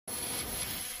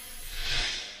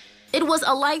It was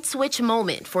a light switch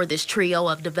moment for this trio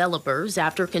of developers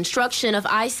after construction of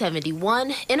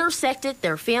I-71 intersected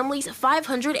their family's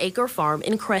 500-acre farm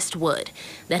in Crestwood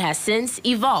that has since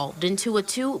evolved into a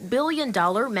 $2 billion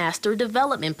master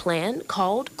development plan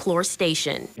called Clore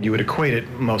Station. You would equate it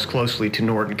most closely to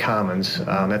Norton Commons.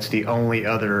 That's the only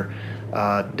other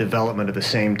development of the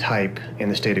same type in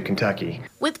the state of Kentucky.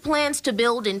 With plans to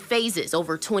build in phases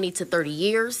over 20 to 30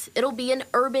 years, it'll be an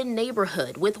urban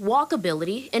neighborhood with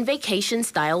walkability and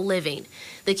vacation-style living.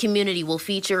 The community will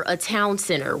feature a town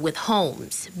center with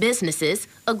homes, businesses,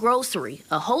 a grocery,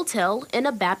 a hotel, and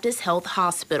a Baptist Health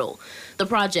hospital. The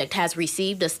project has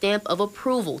received a stamp of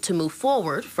approval to move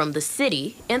forward from the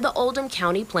city and the Oldham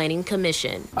County Planning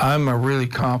Commission. I'm really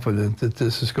confident that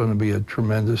this is going to be a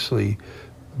tremendously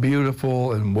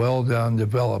beautiful and well-done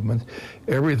development.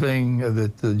 Everything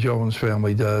that the Jones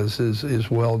family does is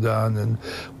well done and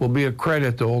will be a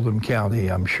credit to Oldham County,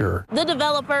 I'm sure. The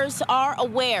developers are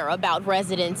aware about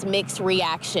residents' mixed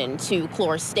reaction to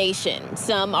Clore Station.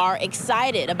 Some are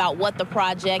excited about what the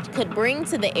project could bring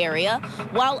to the area,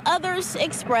 while others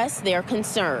express their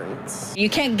concerns. You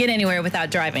can't get anywhere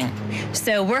without driving.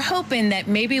 So we're hoping that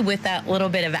maybe with that little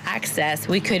bit of access,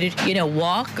 we could,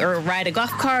 walk or ride a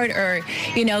golf cart or,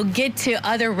 get to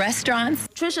other restaurants.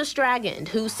 Tricia Stragand,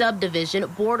 whose subdivision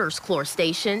borders Clore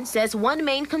Station, says one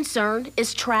main concern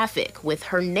is traffic, with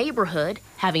her neighborhood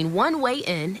having one way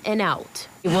in and out.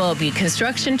 Will it be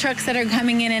construction trucks that are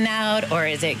coming in and out, or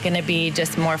is it going to be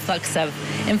just more influx of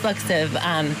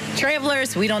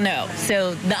travelers? We don't know.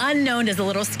 So the unknown is a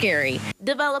little scary.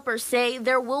 Developers say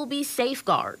there will be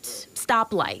safeguards,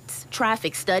 stoplights,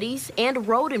 traffic studies, and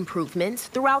road improvements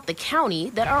throughout the county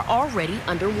that are already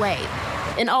underway.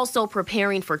 And also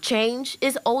preparing for change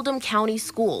is Oldham County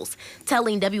Schools,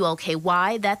 telling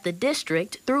WLKY that the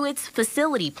district, through its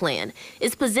facility plan,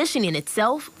 is positioning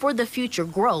itself for the future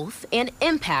growth and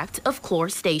impact of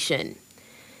Clore Station.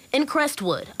 In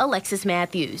Crestwood, Alexis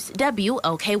Matthews,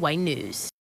 WLKY News.